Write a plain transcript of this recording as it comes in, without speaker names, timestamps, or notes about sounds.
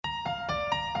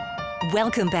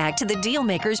Welcome back to the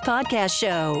Dealmakers Podcast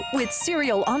Show with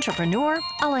serial entrepreneur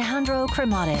Alejandro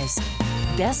Cremades,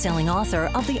 best-selling author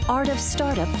of The Art of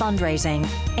Startup Fundraising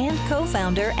and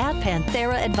co-founder at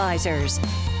Panthera Advisors.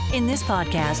 In this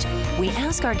podcast, we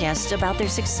ask our guests about their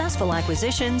successful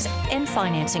acquisitions and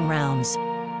financing rounds.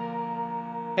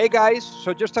 Hey guys,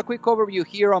 so just a quick overview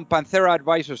here on Panthera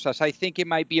Advisors, as I think it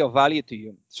might be of value to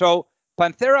you. So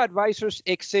Panthera Advisors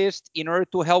exists in order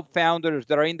to help founders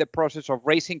that are in the process of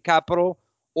raising capital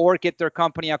or get their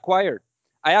company acquired.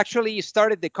 I actually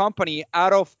started the company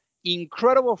out of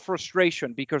incredible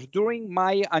frustration because during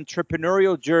my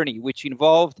entrepreneurial journey, which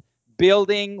involved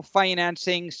building,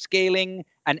 financing, scaling,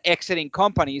 and exiting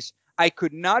companies, I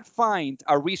could not find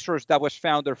a resource that was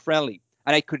founder friendly.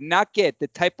 And I could not get the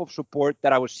type of support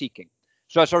that I was seeking.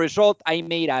 So as a result, I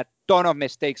made a ton of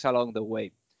mistakes along the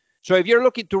way. So if you're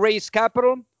looking to raise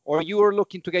capital, or you are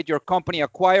looking to get your company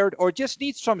acquired, or just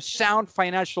need some sound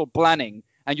financial planning,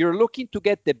 and you're looking to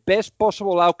get the best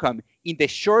possible outcome in the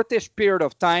shortest period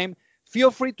of time,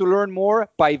 feel free to learn more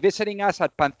by visiting us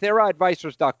at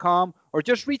pantheraadvisors.com, or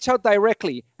just reach out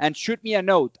directly and shoot me a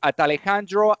note at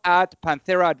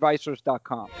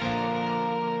alejandro@pantheraadvisors.com.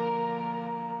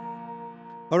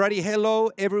 Alrighty,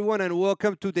 hello everyone, and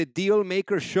welcome to the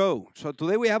Dealmaker Show. So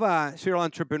today we have a serial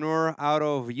entrepreneur out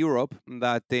of Europe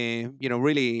that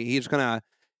really he's gonna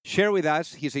share with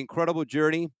us his incredible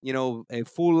journey. A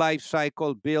full life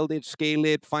cycle, build it, scale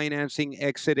it, financing,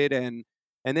 exit it, and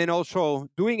then also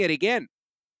doing it again.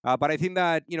 But I think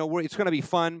that it's gonna be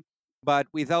fun. But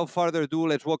without further ado,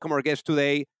 let's welcome our guest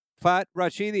today, Fahd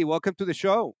Rashidi. Welcome to the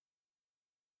show.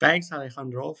 Thanks,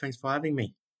 Alejandro. Thanks for having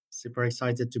me. Super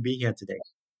excited to be here today.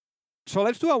 So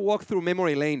let's do a walk through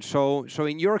memory lane. So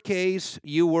in your case,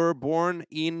 you were born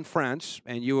in France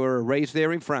and you were raised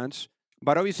there in France,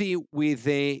 but obviously with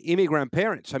the immigrant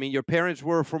parents. I mean, your parents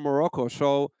were from Morocco.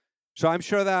 So I'm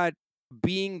sure that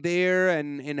being there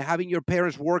and having your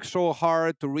parents work so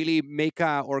hard to really make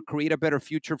or create a better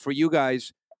future for you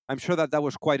guys, I'm sure that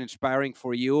was quite inspiring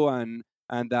for you and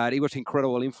that it was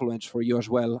incredible influence for you as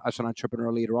well as an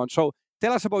entrepreneur later on. So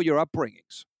tell us about your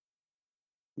upbringings.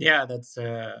 Yeah, that's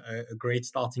a great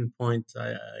starting point,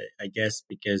 I guess,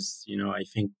 because, I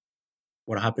think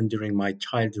what happened during my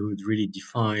childhood really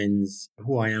defines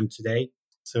who I am today.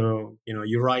 So,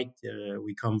 you're right.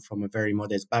 We come from a very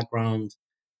modest background,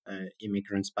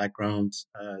 immigrants background.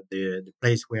 The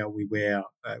place where we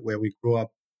grew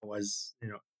up was,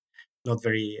 not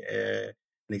very an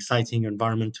exciting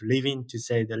environment to live in, to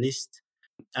say the least.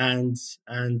 And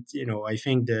I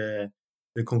think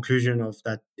the conclusion of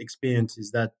that experience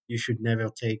is that you should never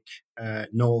take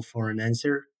no for an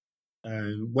answer.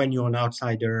 When you're an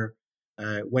outsider,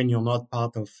 when you're not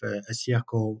part of a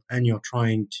circle, and you're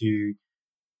trying to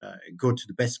go to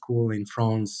the best school in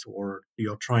France, or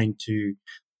you're trying to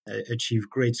achieve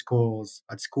great scores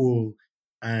at school,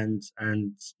 and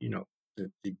to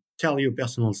tell you a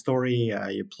personal story,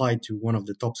 I applied to one of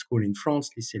the top schools in France,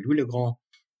 Lycée Louis le Grand,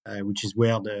 which is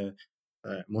where the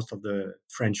most of the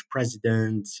French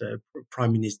presidents,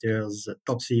 prime ministers,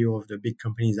 top CEO of the big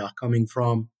companies are coming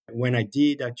from. When I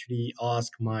did actually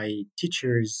ask my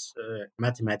teachers,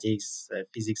 mathematics,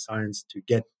 physics, science, to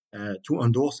get to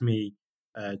endorse me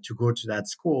to go to that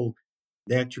school,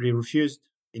 they actually refused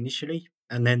initially,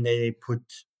 and then they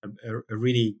put a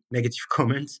really negative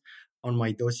comment on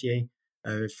my dossier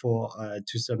for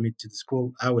to submit to the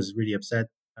school. I was really upset.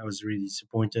 I was really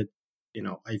disappointed.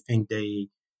 I think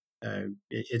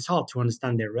it's hard to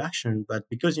understand their reaction, but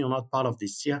because you're not part of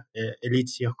this elite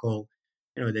circle,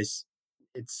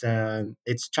 it's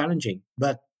challenging.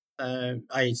 But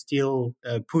I still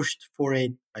pushed for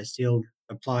it. I still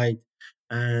applied,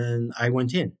 and I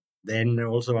went in. Then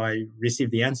also I received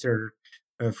the answer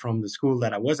from the school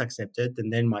that I was accepted,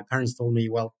 and then my parents told me,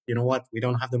 "Well, you know what? We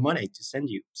don't have the money to send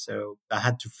you." So I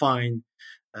had to find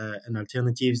an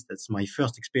alternative. That's my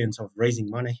first experience of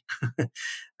raising money.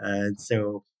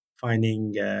 So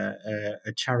finding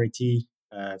a charity,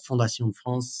 Fondation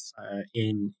France,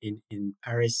 in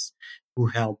Paris, who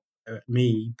helped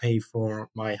me pay for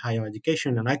my higher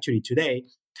education. And actually today,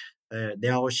 they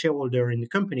are a shareholder in the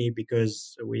company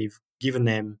because we've given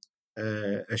them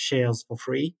shares for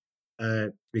free,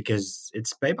 because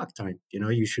it's payback time.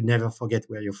 You should never forget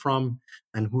where you're from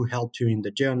and who helped you in the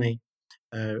journey.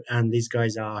 And these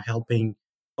guys are helping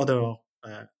other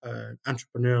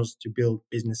entrepreneurs to build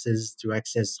businesses, to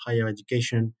access higher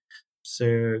education.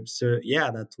 So yeah,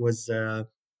 that was a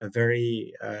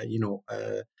very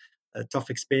a tough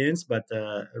experience, but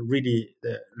really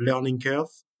the learning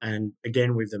curve. And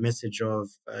again, with the message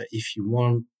of if you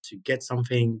want to get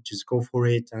something, just go for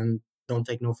it and don't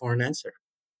take no for an answer.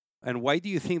 And why do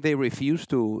you think they refuse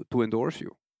to endorse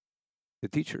you, the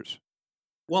teachers?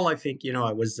 Well, I think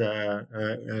I was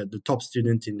the top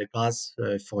student in the class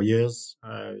for years.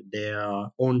 Their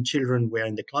own children were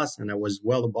in the class, and I was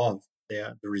well above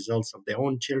the results of their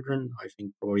own children. I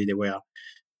think probably they were a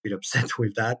bit upset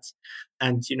with that,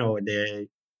 and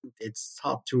it's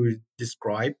hard to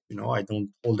describe. I don't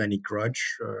hold any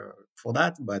grudge for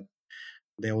that, but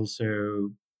they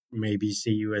also maybe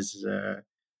see you as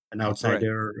an A threat.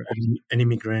 outsider, an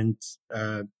immigrant,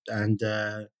 and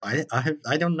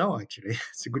I don't know actually.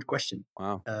 It's a good question.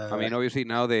 Wow. I Uh, mean, obviously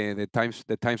now the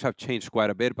times have changed quite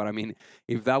a bit, but I mean,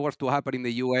 if that was to happen in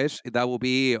the US, that would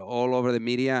be all over the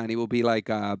media, and it would be like,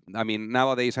 I mean,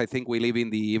 nowadays I think we live in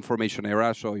the information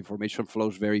era, so information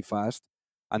flows very fast,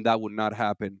 and that would not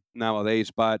happen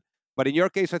nowadays. But in your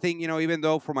case, I think even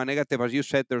though from a negative, as you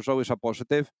said, there's always a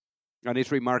positive, and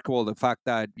it's remarkable the fact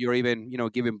that you're even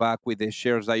giving back with the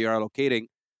shares that you're allocating.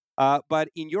 But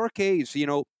in your case,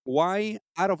 why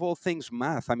out of all things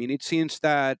math? I mean, it seems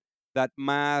that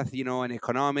math, and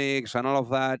economics and all of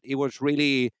that, it was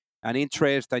really an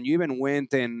interest, and you even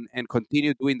went and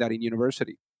continued doing that in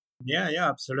university. yeah, yeah,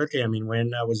 absolutely. I mean,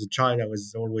 when I was a child, I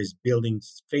was always building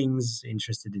things,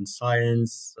 interested in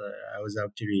science. I was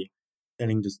actually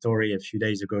telling the story a few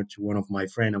days ago to one of my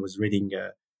friends. I was reading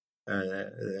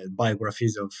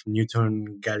biographies of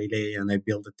Newton, Galilei, and I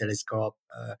built a telescope.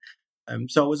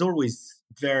 So I was always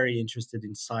very interested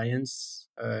in science,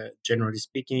 generally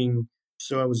speaking.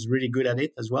 So I was really good at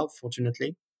it as well,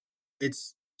 fortunately.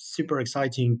 It's super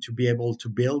exciting to be able to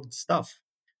build stuff,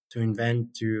 to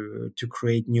invent, to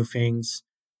create new things,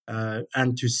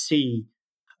 and to see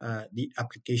the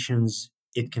applications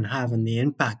it can have and the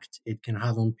impact it can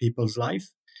have on people's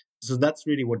life. So that's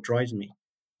really what drives me,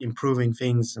 improving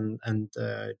things and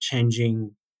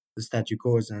changing the statu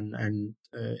quo and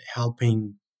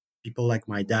helping people like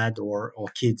my dad or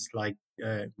kids like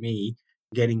me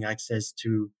getting access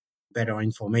to better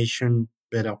information,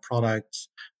 better products,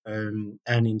 and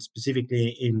in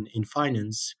specifically in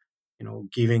finance,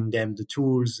 giving them the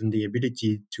tools and the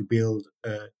ability to build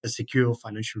a secure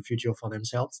financial future for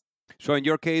themselves. So in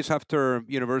your case, after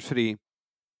university,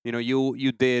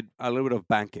 you did a little bit of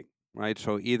banking, right?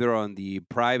 So either on the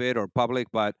private or public,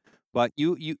 but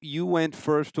you went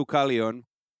first to Calion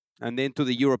and then to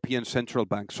the European Central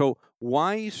Bank. So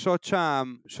why such a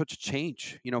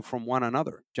change, from one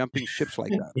another, jumping ships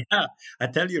like that? Yeah, I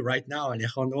tell you right now,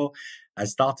 Alejandro, I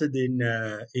started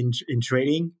in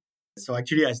trading. So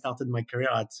actually, I started my career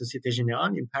at Societe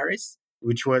Generale in Paris,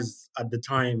 which was at the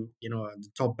time, the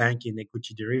top bank in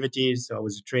equity derivatives. So I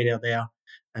was a trader there,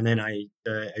 and then I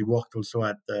worked also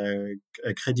at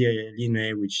Crédit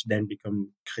Lyonnais, which then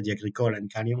became Crédit Agricole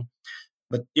and Calion.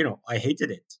 But I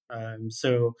hated it.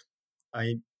 So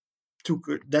I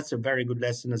that's a very good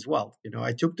lesson as well.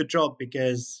 I took the job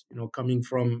because coming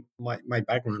from my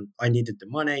background, I needed the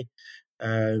money,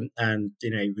 and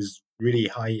it was really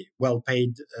high, well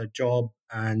paid job,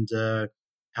 and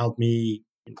helped me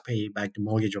pay back the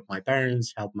mortgage of my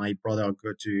parents, help my brother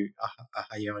go to a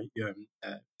higher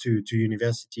to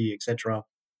university, etc.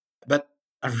 But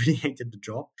I really hated the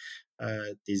job.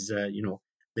 This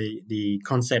the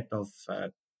concept of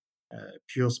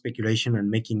pure speculation and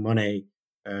making money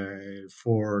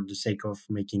for the sake of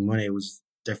making money was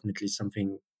definitely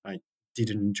something I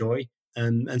didn't enjoy,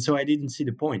 and so I didn't see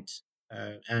the point.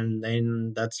 And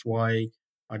then that's why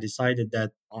I decided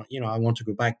that I want to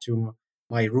go back to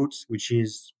my roots, which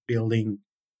is building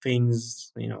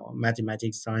things,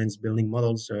 mathematics, science, building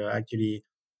models. Actually,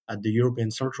 at the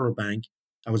European Central Bank,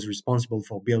 I was responsible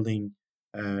for building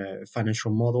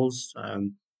financial models. I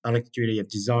actually have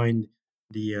designed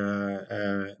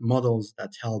the models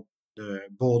that help the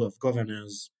board of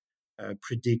governors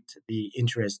predict the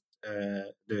interest,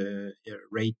 the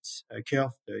rate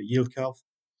curve, the yield curve,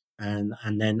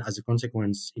 and then as a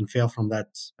consequence, infer from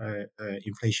that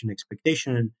inflation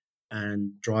expectation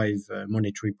and drive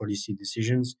monetary policy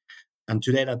decisions. And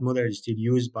today, that model is still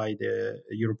used by the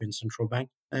European Central Bank,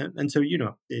 and so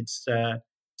it's a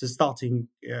starting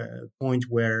point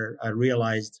where I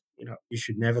realized you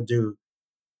should never do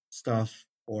stuff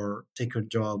or take a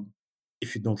job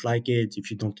if you don't like it,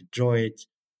 if you don't enjoy it,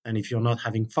 and if you're not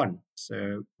having fun.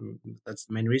 So that's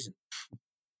the main reason.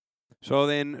 So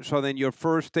then your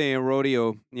first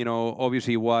rodeo,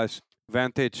 obviously was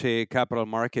Vantage Capital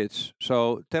Markets.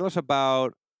 So tell us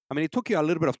about. I mean, it took you a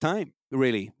little bit of time,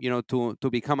 really, to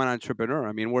become an entrepreneur.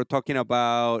 I mean, we're talking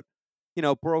about,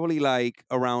 probably like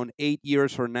around 8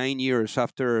 years or 9 years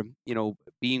after,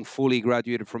 being fully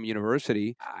graduated from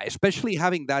university. Especially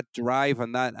having that drive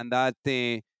and that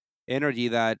energy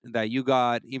that you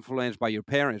got influenced by your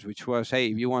parents, which was, hey,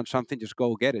 if you want something, just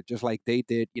go get it, just like they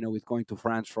did, with going to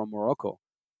France from Morocco.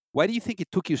 Why do you think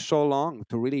it took you so long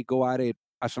to really go at it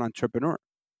as an entrepreneur?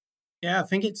 Yeah, I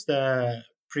think it's the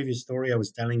previous story I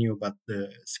was telling you about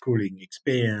the schooling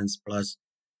experience plus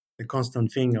the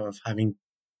constant thing of having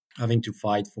to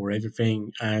fight for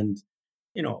everything, and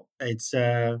it's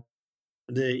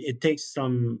it takes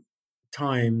some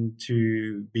time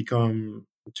to become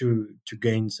to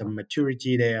gain some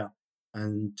maturity there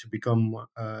and to become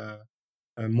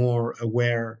more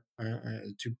aware,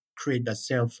 to create that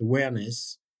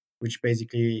self-awareness, which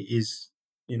basically is,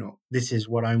 this is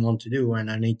what I want to do and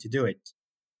I need to do it.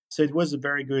 So it was a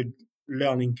very good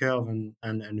learning curve, and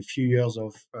a few years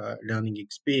of learning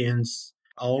experience.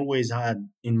 I always had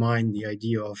in mind the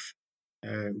idea of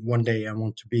one day I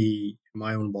want to be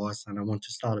my own boss and I want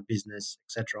to start a business,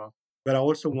 etc. But I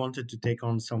also wanted to take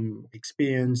on some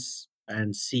experience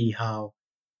and see how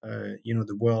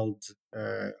the world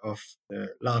of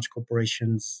large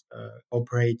corporations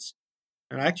operates.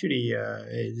 And actually,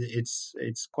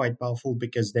 it's quite powerful,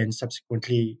 because then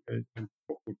subsequently,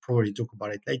 we'll probably talk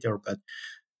about it later, but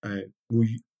uh,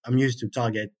 I'm used to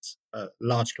target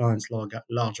large clients,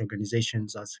 large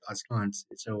organizations as clients.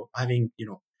 So having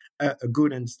a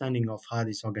good understanding of how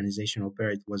this organization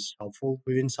operate was helpful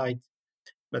with Insight.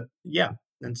 But yeah,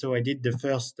 and so I did the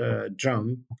first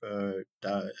jump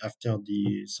after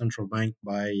the central bank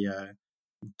by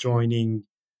joining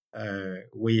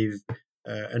with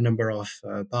a number of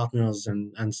partners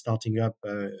and starting up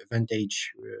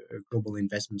Vantage Global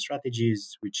Investment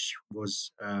Strategies, which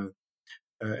was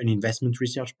an investment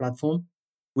research platform.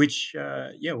 Which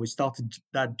we started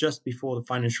that just before the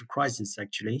financial crisis,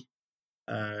 actually,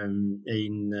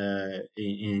 in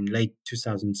late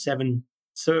 2007.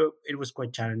 So it was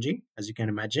quite challenging, as you can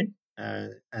imagine,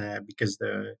 because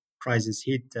the crisis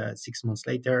hit 6 months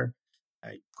later.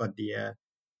 I got the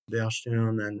Bear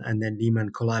Stearns, and then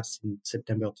Lehman collapsed in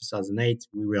September 2008.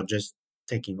 We were just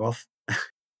taking off.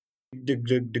 The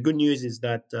good news is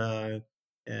that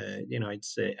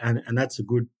it's and that's a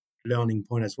good learning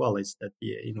point as well. Is that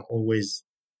always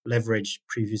leverage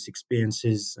previous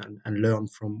experiences and learn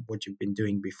from what you've been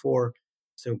doing before.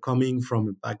 So coming from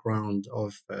a background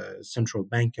of central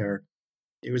banker,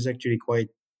 it was actually quite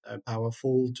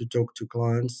powerful to talk to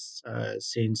clients,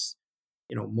 since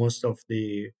most of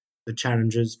the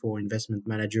challenges for investment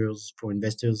managers, for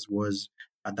investors, was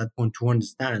at that point to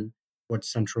understand what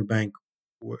central bank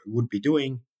would be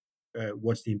doing,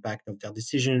 what's the impact of their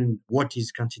decision, what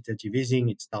is quantitative easing.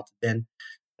 It started then.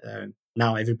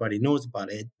 Now everybody knows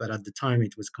about it, but at the time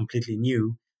it was completely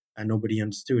new, and nobody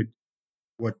understood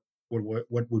what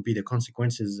what would be the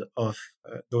consequences of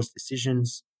those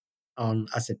decisions on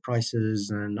asset prices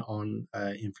and on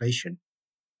inflation.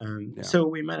 Yeah. So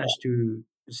we managed to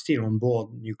still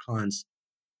onboard new clients,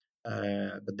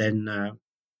 but then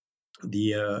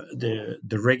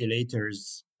the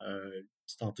regulators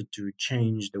started to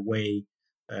change the way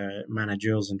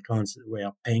managers and clients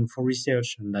were paying for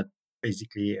research, and that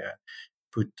basically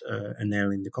put a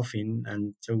nail in the coffin.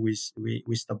 And so we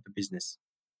stopped the business.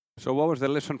 So what was the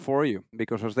lesson for you?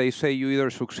 Because as they say, you either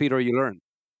succeed or you learn.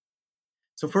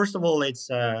 So first of all, it's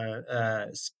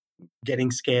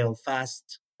getting scale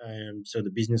fast. So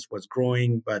the business was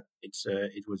growing, but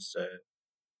it was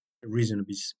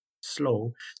reasonably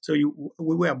slow. So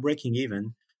we were breaking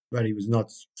even, but it was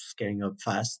not scaling up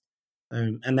fast.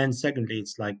 And then secondly,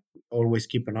 it's like always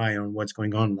keep an eye on what's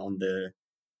going on the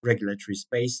regulatory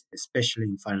space, especially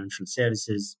in financial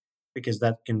services, because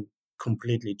that can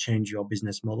completely change your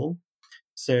business model.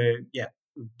 So yeah,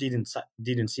 didn't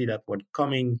see that one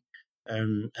coming,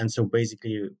 and so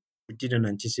basically we didn't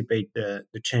anticipate the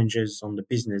changes on the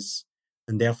business,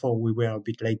 and therefore we were a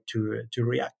bit late to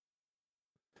react.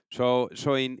 So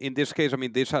in this case, I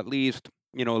mean, this at least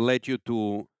led you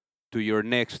to your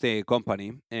next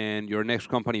company, and your next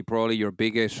company probably your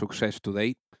biggest success to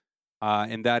date,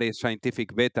 and that is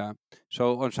Scientific Beta.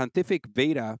 So on Scientific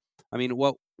Beta, I mean,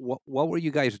 what were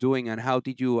you guys doing, and how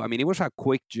did you? I mean, it was a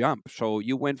quick jump. So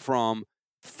you went from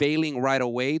failing right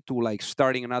away to like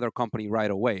starting another company right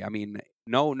away. I mean,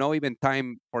 no even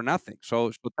time for nothing.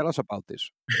 So tell us about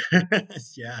this.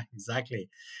 Yeah, exactly.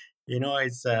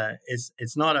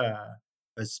 It's not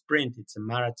a sprint; it's a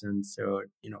marathon. So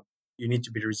you need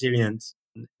to be resilient,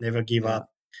 never give Yeah, up,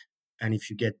 and if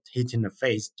you get hit in the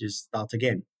face, just start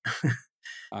again.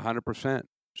 100%.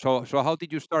 So how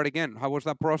did you start again? How was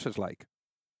that process like?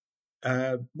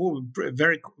 Well,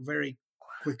 very very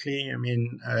quickly. I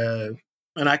mean,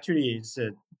 and actually, it's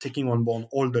taking on board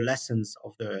all the lessons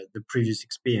of the previous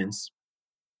experience.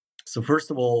 So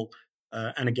first of all,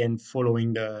 and again,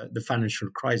 following the financial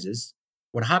crisis,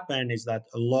 what happened is that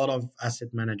a lot of asset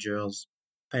managers,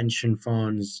 pension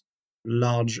funds,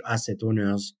 large asset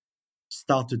owners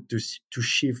started to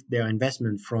shift their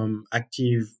investment from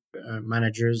active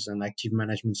managers and active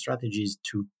management strategies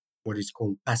to what is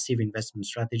called passive investment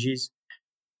strategies,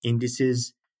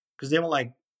 indices, because they were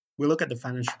like, we look at the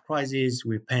financial crisis,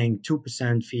 we're paying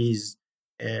 2% fees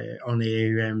on the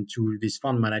AUM to this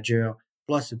fund manager,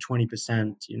 plus a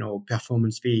 20%,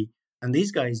 performance fee. And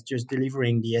these guys just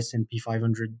delivering the S&P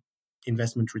 500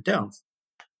 investment returns.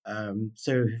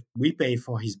 So we pay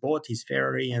for his boat, his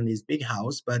Ferrari, and his big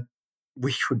house, but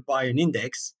we should buy an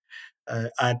index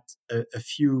at a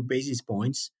few basis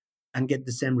points and get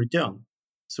the same return.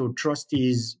 So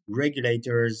trustees,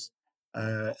 regulators,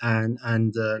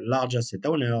 and large asset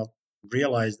owner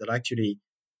realize that actually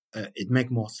it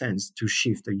makes more sense to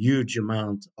shift a huge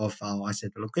amount of our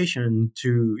asset allocation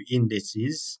to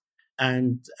indices,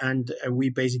 and we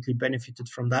basically benefited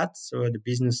from that. So the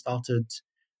business started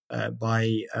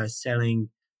by selling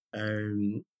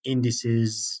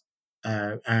indices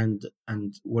and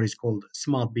what is called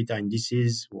smart beta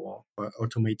indices, or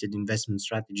automated investment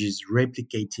strategies,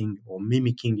 replicating or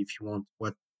mimicking, if you want,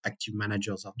 what active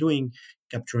managers are doing,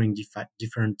 capturing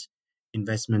different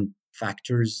investment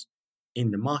factors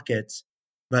in the market,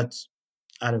 but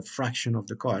at a fraction of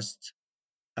the cost,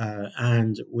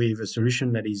 and with a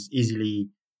solution that is easily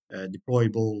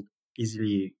deployable,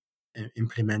 easily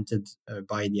implemented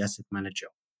by the asset manager.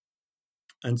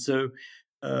 And so,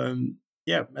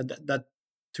 that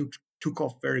took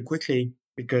off very quickly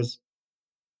because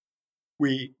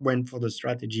we went for the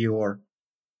strategy,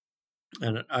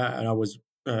 and I was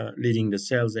leading the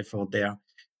sales effort there.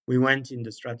 We went in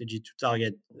the strategy to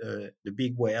target the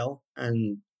big whale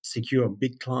and secure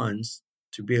big clients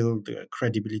to build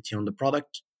credibility on the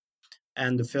product.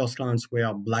 And the first clients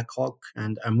were BlackRock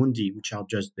and Amundi, which are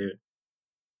just the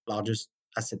largest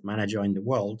asset manager in the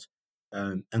world.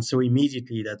 And so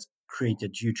immediately that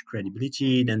created huge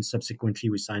credibility. Then subsequently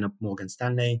we signed up Morgan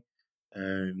Stanley,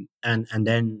 and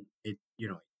then it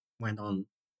went on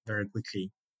very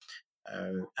quickly.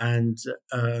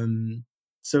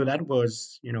 So that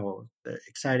was the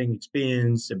exciting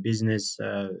experience, a business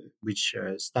which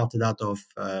started out of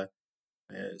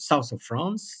south of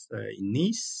France, in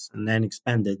Nice, and then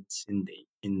expanded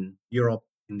in Europe,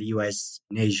 in the US,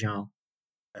 in Asia,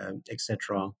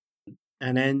 etc.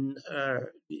 And then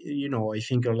I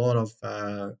think a lot of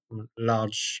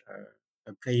large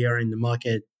player in the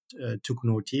market took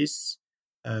notice.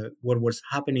 What was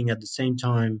happening at the same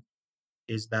time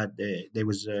is that there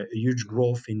was a huge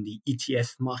growth in the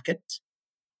ETF market,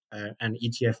 and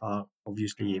ETF are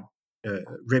obviously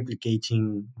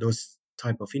replicating those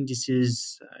type of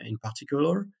indices in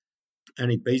particular,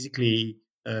 and it basically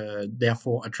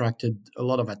therefore attracted a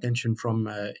lot of attention from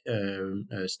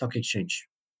stock exchange.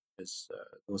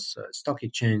 Those stock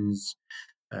exchanges,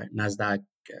 Nasdaq,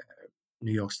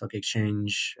 New York Stock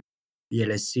Exchange, the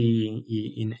LSE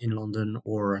in London,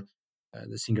 or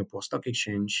the Singapore Stock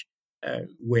Exchange,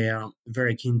 were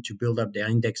very keen to build up their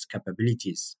index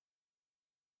capabilities.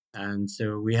 And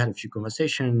so we had a few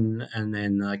conversations, and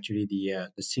then actually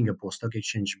the Singapore Stock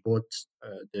Exchange bought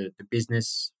the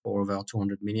business for over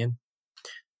 200 million.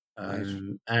 Nice.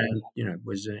 And it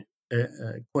was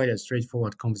quite a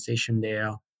straightforward conversation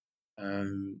there.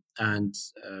 And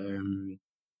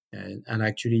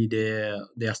actually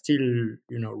they're still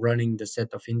running the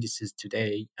set of indices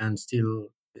today and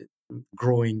still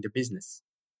growing the business.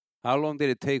 How long did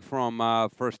it take from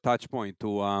first touch point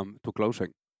to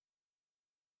closing?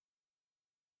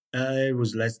 It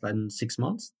was less than 6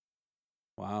 months.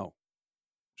 Wow.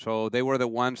 So they were the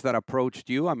ones that approached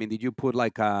you. I mean, did you put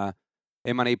like a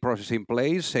M&A process in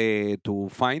place to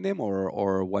find them,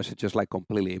 or was it just like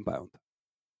completely inbound?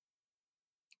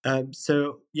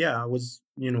 So yeah, I was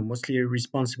mostly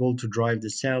responsible to drive the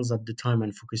sales at the time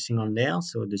and focusing on there.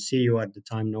 So the CEO at the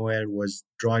time, Noel, was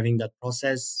driving that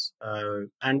process,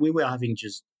 and we were having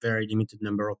just very limited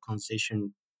number of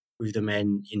conversations with the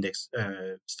main index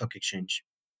stock exchange.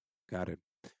 Got it.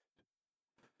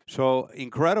 So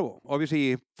incredible,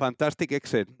 obviously fantastic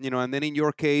exit, and then in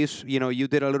your case, you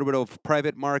did a little bit of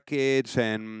private markets,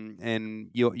 and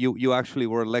you actually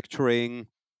were lecturing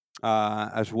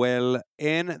as well,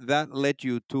 and that led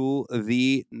you to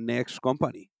the next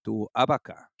company, to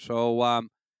Abaca.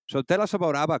 So tell us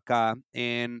about Abaca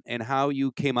and how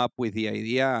you came up with the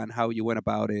idea and how you went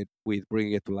about it with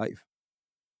bringing it to life.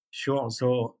 Sure.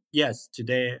 So yes,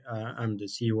 today I'm the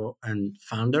CEO and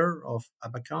founder of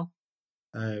Abaca,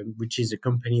 which is a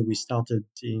company we started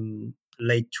in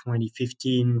late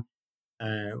 2015,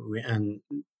 and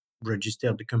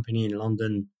registered the company in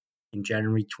London in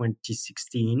January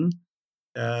 2016.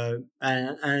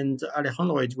 And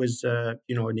Alejandro, it was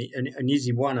an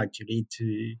easy one actually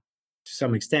to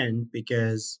some extent,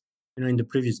 because in the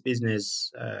previous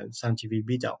business, Scientific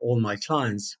Beta, all my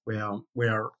clients were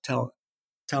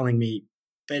telling me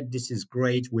that this is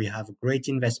great. We have a great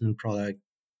investment product.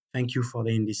 Thank you for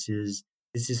the indices.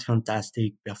 This is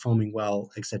fantastic, performing well,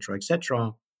 etc.,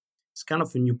 etc. It's kind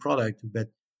of a new product, but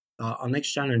our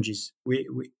next challenge is we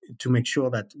to make sure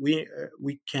that we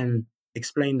can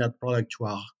explain that product to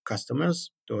our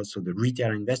customers, to also the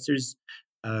retail investors.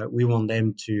 We want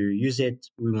them to use it.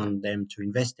 We want them to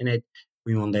invest in it.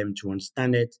 We want them to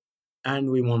understand it, and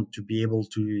we want to be able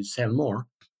to sell more.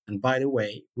 And by the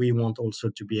way, we want also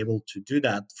to be able to do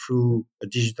that through a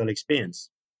digital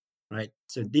experience, right?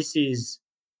 So this is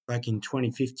back in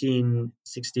 2015,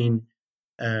 16,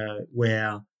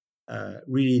 where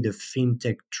really the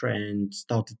fintech trend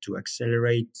started to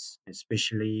accelerate,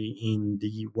 especially in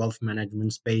the wealth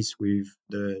management space with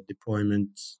the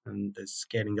deployment and the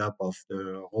scaling up of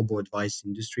the robo advice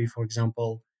industry, for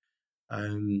example.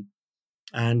 And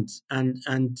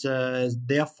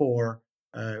therefore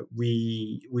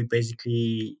we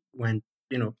basically went,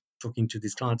 talking to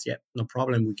these clients. Yeah, no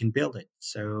problem, we can build it.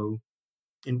 So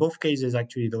in both cases,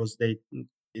 actually,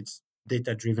 it's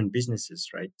data-driven businesses,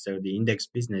 right? So the index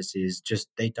business is just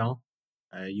data.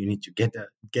 You need to get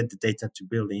the data to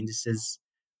build the indices.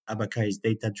 Abaca is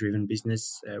data-driven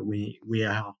business. We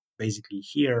are basically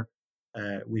here.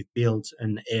 We've built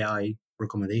an AI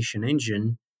recommendation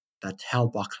engine that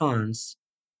help our clients,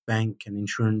 bank and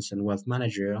insurance and wealth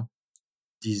manager,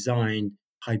 design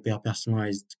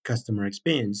hyper-personalized customer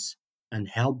experience and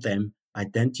help them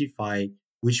identify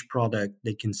which product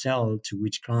they can sell to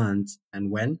which client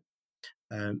and when.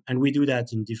 And we do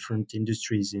that in different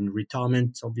industries. In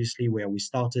retirement, obviously, where we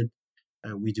started.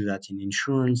 We do that in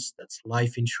insurance, that's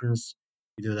life insurance.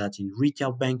 We do that in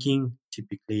retail banking,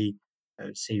 typically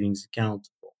savings account,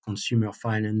 or consumer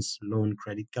finance, loan,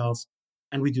 credit cards.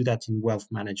 And we do that in wealth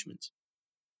management.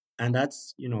 And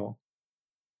that's,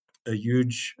 a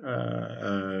huge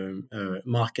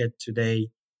market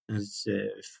today. It's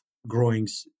growing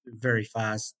very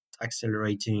fast,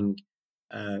 accelerating,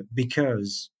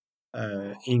 because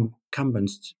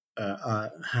incumbents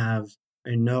have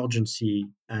an urgency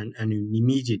and an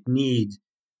immediate need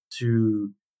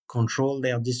to control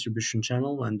their distribution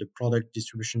channel and the product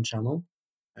distribution channel,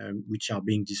 which are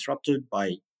being disrupted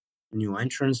by new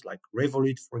entrants like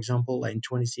Revolut, for example,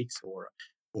 N26,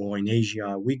 or in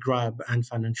Asia, WeChat, Grab, and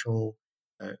Financial.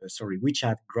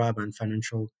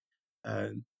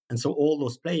 And so all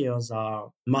those players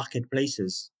are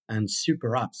marketplaces and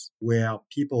super apps where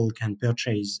people can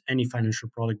purchase any financial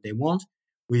product they want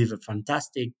with a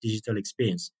fantastic digital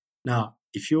experience. Now,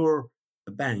 if you're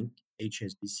a bank,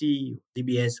 HSBC, or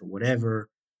DBS, or whatever,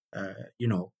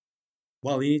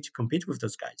 well, you need to compete with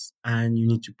those guys, and you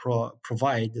need to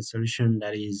provide a solution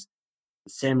that is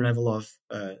the same level of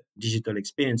digital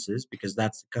experiences, because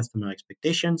that's the customer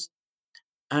expectations,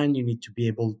 and you need to be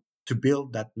able to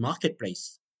build that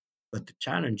marketplace. But the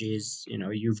challenge is,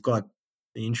 you've got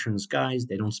the insurance guys,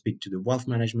 they don't speak to the wealth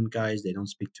management guys, they don't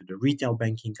speak to the retail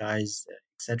banking guys,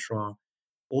 etc.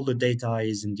 All the data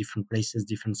is in different places,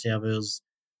 different servers,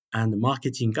 and the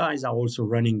marketing guys are also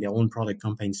running their own product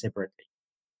campaign separately.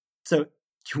 So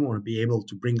you want to be able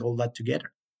to bring all that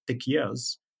together. Take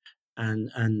years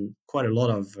and quite a lot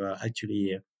of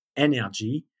actually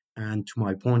energy. And to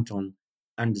my point on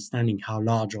understanding how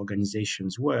large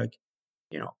organizations work,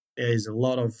 there is a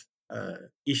lot of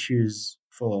issues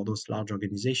for those large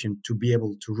organizations to be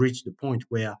able to reach the point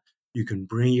where you can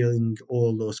bring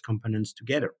all those components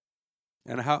together.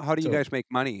 And how do you guys make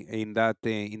money in that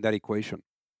equation?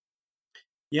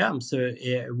 Yeah, so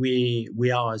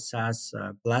we are a SaaS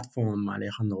platform,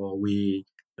 Alejandro. We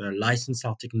license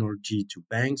our technology to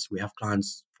banks. We have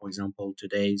clients, for example,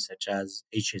 today, such as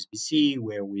HSBC,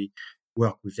 where we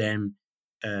work with them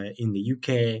in the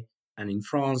UK and in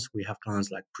France. We have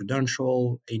clients like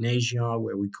Prudential in Asia,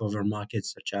 where we cover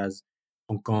markets such as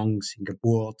Hong Kong,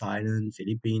 Singapore, Thailand,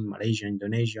 Philippines, Malaysia,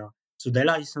 Indonesia. So they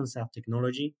license our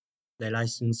technology. They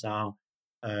license our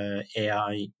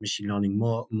AI machine learning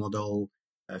model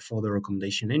for the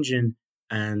recommendation engine,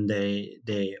 and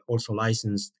they also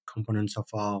license components of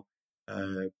our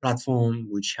platform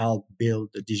which help build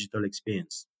the digital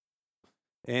experience.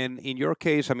 And in your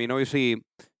case, I mean, obviously,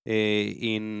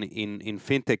 in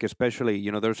fintech especially,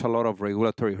 there's a lot of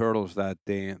regulatory hurdles that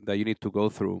you need to go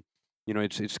through.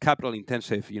 It's capital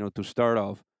intensive, to start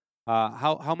off.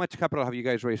 How much capital have you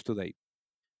guys raised to date?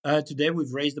 Today,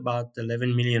 we've raised about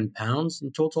 11 million pounds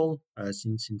in total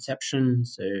since inception.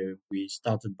 So we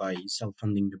started by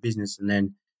self-funding the business, and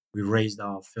then we raised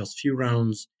our first few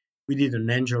rounds. We did an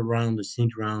angel round, a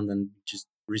seed round, and just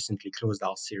recently closed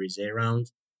our Series A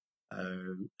round.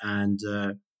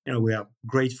 We are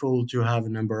grateful to have a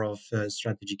number of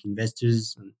strategic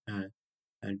investors and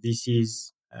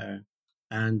VCs,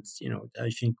 and I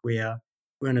think we're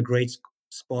in a great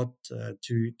spot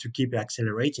to keep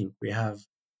accelerating. We have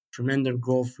tremendous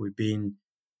growth. We've been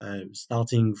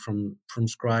starting from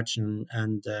scratch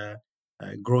and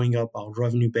growing up our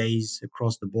revenue base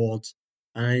across the board,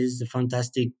 and it's a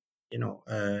fantastic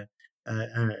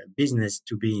business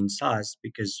to be in SaaS,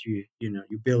 because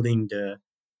you're building the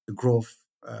growth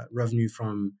revenue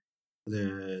from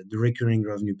the recurring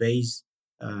revenue base,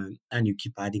 and you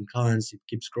keep adding clients. It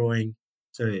keeps growing,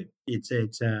 so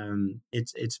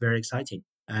it's very exciting.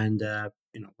 And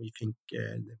we think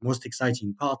the most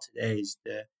exciting part today is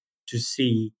to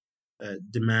see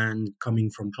demand coming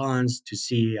from clients, to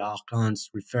see our clients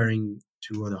referring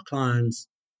to other clients,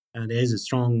 and there is a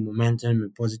strong momentum, a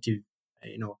positive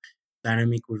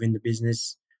dynamic within the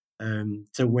business.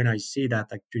 So when I see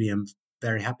that, actually, I'm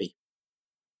very happy.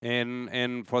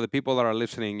 And for the people that are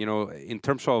listening, in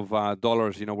terms of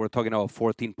dollars, we're talking about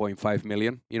 14.5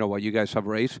 million. What you guys have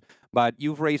raised, but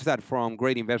you've raised that from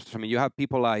great investors. I mean, you have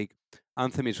people like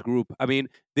Anthemis Group. I mean,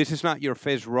 this is not your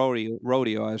first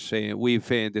rodeo, as we've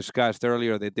discussed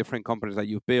earlier, the different companies that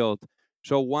you've built.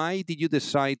 So why did you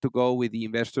decide to go with the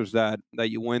investors that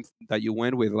you went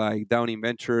with, like Downing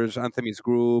Ventures, Anthemis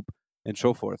Group, and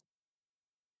so forth?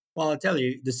 Well, I'll tell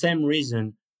you the same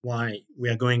reason why we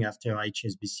are going after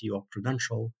HSBC or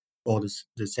Prudential, or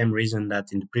the same reason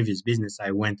that in the previous business I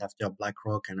went after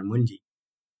BlackRock and Amundi.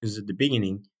 Because at the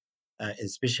beginning,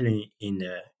 especially in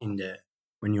the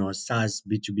when you're a SaaS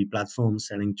B2B platform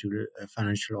selling to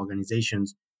financial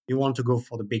organizations, you want to go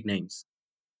for the big names.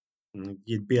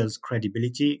 It builds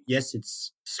credibility. Yes,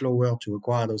 it's slower to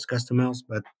acquire those customers,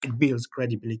 but it builds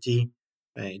credibility.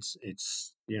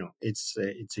 It's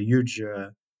a huge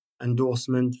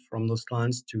endorsement from those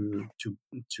clients to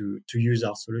use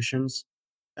our solutions,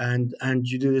 and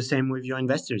you do the same with your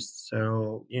investors.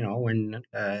 So when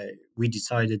we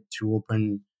decided to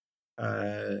open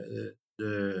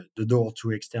the door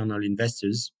to external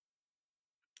investors,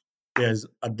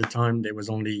 at the time there was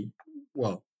only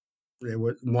there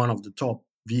was one of the top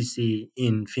VC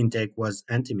in fintech was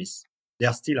Anthemis.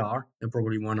 They still are. They're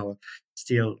probably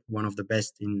still one of the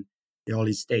best in the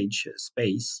early stage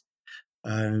space.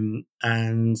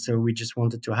 And so we just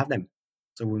wanted to have them.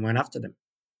 So we went after them.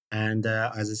 And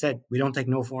as I said, we don't take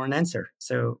no for an answer.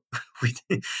 So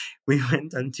we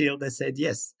went until they said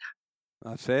yes.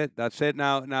 That's it.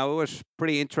 Now it was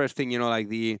pretty interesting, like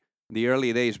the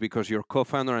early days, because your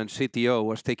co-founder and CTO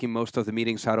was taking most of the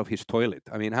meetings out of his toilet.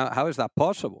 I mean, how is that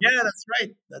possible? Yeah,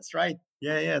 that's right.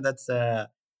 Yeah, that's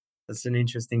an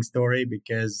interesting story,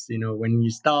 because when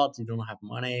you start, you don't have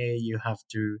money.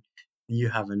 You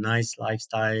have a nice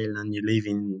lifestyle, and you live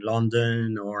in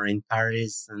London or in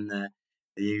Paris, and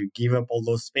you give up all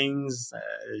those things,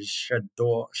 shut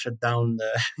down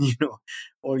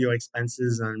all your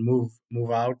expenses, and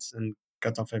move out and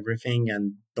cut off everything,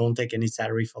 and don't take any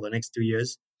salary for the next 2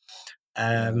 years.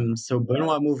 So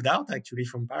Benoit moved out actually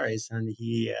from Paris, and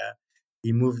he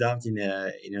moved out in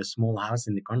a small house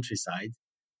in the countryside,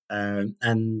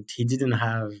 and he didn't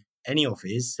have any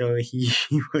office, so he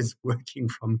was working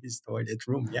from his toilet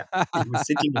room. Yeah, he was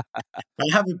sitting. I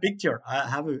have a picture.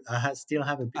 Still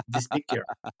have this picture.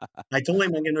 I told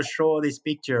him I'm going to show this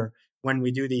picture when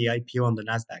we do the IPO on the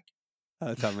Nasdaq.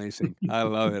 That's amazing. I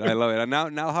love it. I love it. And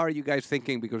now, how are you guys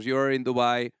thinking? Because you're in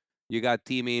Dubai, you got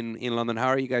team in London. How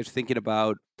are you guys thinking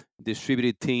about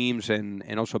distributed teams and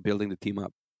also building the team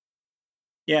up?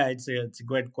 Yeah, it's a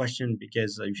great question,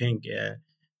 because I think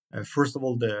first of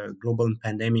all, the global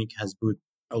pandemic has put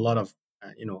a lot of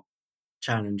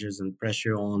challenges and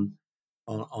pressure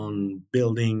on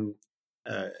building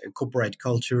a corporate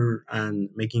culture and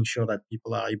making sure that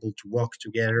people are able to work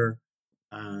together.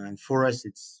 And for us,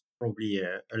 it's probably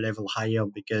a level higher,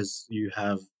 because you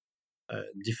have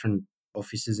different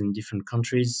offices in different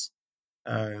countries.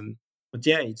 But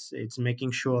yeah, it's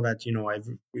making sure that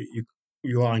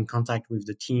you are in contact with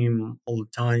the team all the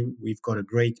time. We've got a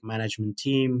great management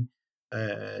team.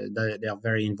 They are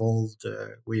very involved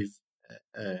with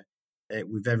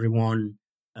everyone,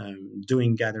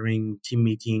 doing gathering, team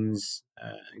meetings,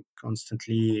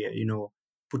 constantly,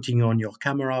 putting on your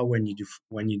camera when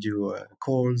you do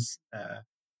calls.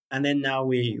 And then now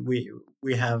we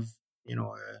have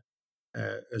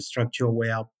a structure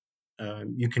where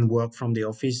You can work from the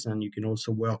office and you can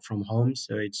also work from home.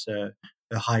 So it's a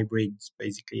hybrid,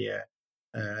 basically a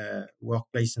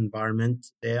workplace environment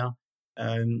there.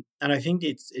 And I think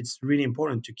it's really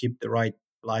important to keep the right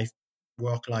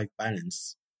work-life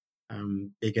balance.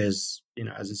 Because,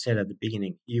 as I said at the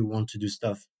beginning, you want to do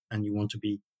stuff and you want to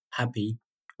be happy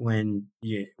when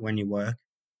you work.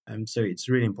 So it's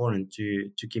really important to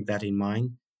keep that in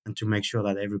mind and to make sure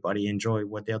that everybody enjoy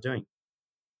what they're doing.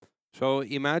 So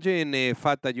imagine a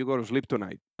fact that you go to sleep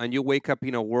tonight and you wake up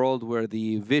in a world where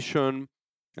the vision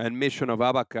and mission of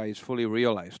Abaca is fully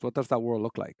realized. What does that world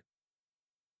look like?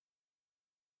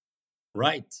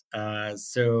 Right.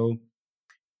 So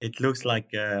it looks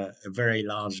like a very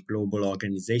large global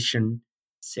organization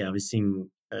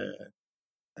servicing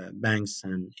banks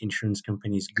and insurance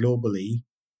companies globally.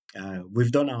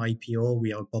 We've done our IPO.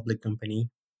 We are a public company.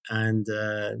 And,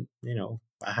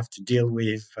 I have to deal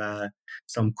with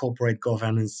some corporate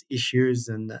governance issues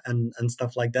and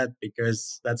stuff like that,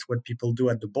 because that's what people do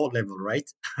at the board level, right?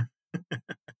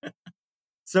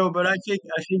 So, but I think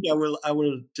I will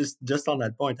just on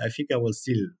that point, I think I will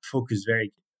still focus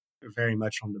very, very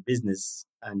much on the business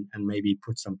and maybe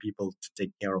put some people to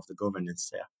take care of the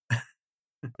governance there.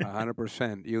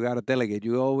 100%. You got to delegate.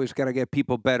 You always got to get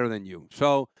people better than you.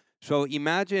 So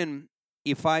imagine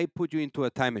if I put you into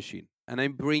a time machine and I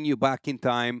bring you back in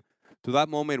time to that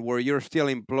moment where you're still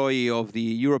employee of the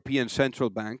European Central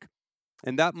Bank,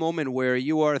 and that moment where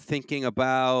you are thinking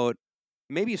about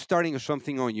maybe starting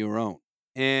something on your own.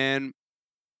 And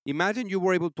imagine you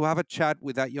were able to have a chat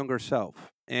with that younger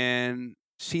self and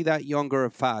see that younger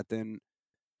Fat and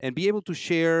be able to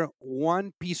share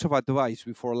one piece of advice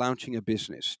before launching a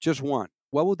business, just one.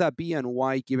 What would that be and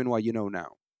why, given what you know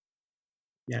now?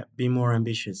 Yeah, be more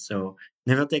ambitious. So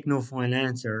never take no for an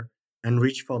answer and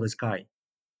reach for the sky.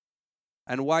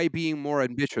 And why being more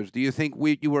ambitious? Do you think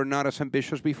you were not as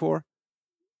ambitious before?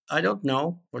 I don't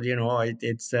know, but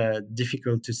it's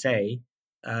difficult to say.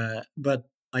 But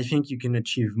I think you can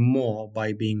achieve more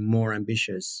by being more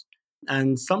ambitious.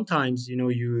 And sometimes,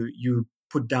 you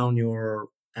put down your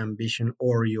ambition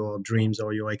or your dreams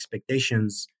or your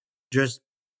expectations just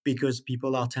because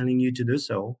people are telling you to do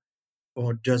so,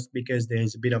 or just because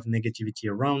there's a bit of negativity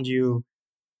around you.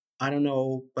 I don't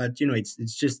know, but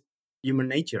it's just human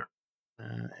nature.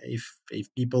 If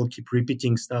people keep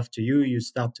repeating stuff to you, you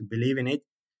start to believe in it.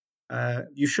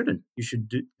 You shouldn't. You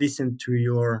should listen to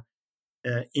your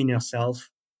inner self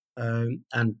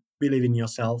and believe in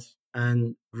yourself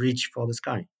and reach for the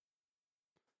sky.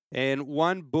 And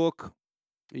one book,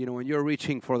 when you're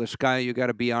reaching for the sky, you got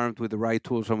to be armed with the right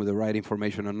tools and with the right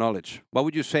information and knowledge. What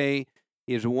would you say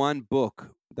is one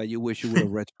book that you wish you would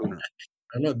have read sooner?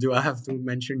 I don't know. Do I have to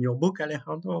mention your book,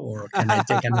 Alejandro, or can I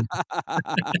take another?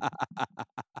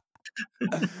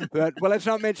 Well, let's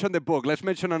not mention the book. Let's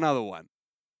mention another one.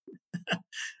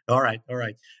 All right.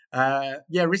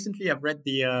 Recently I've read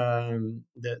the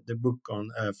book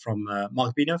from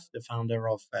Mark Benioff, the founder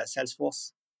of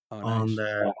Salesforce, on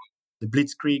the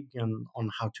Blitzkrieg and on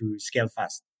how to scale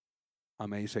fast.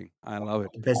 Amazing. I love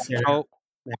it. Bestseller.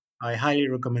 I highly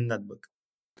recommend that book.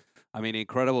 I mean,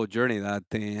 incredible journey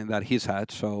that he's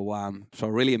had. So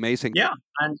really amazing. Yeah,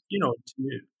 and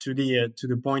to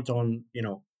the point on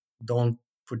don't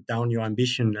put down your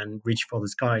ambition and reach for the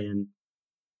sky and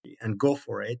go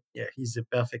for it. Yeah, he's a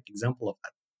perfect example of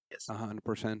that. Yes,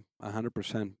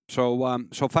 100%. So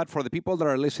Fat, for the people that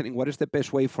are listening, what is the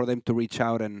best way for them to reach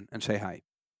out and say hi?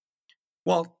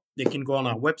 Well, they can go on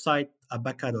our website,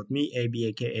 abaca.me,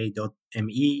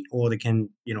 abaka.me, or they can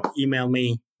email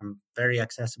me. I'm very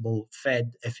accessible,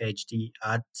 FHD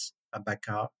at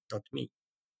abaca.me.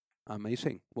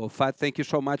 Amazing. Well, Fat, thank you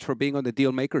so much for being on the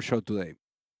Dealmaker Show today.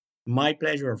 My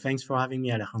pleasure. Thanks for having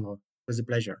me, Alejandro. It was a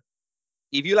pleasure.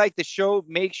 If you like the show,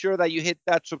 make sure that you hit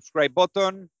that subscribe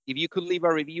button. If you could leave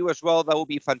a review as well, that would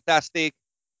be fantastic.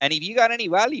 And if you got any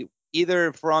value,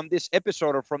 either from this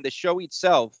episode or from the show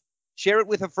itself, share it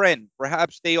with a friend.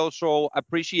 Perhaps they also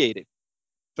appreciate it.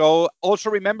 So also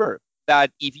remember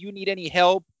that if you need any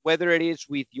help, whether it is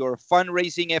with your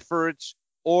fundraising efforts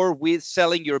or with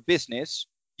selling your business,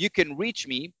 you can reach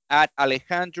me at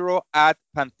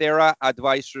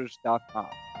alejandro@pantheraadvisors.com.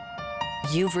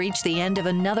 You've reached the end of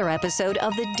another episode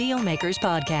of the Dealmakers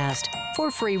Podcast. For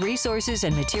free resources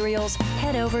and materials,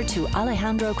 head over to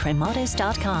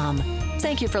alejandrocremades.com.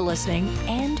 Thank you for listening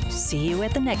and see you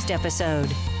at the next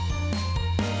episode.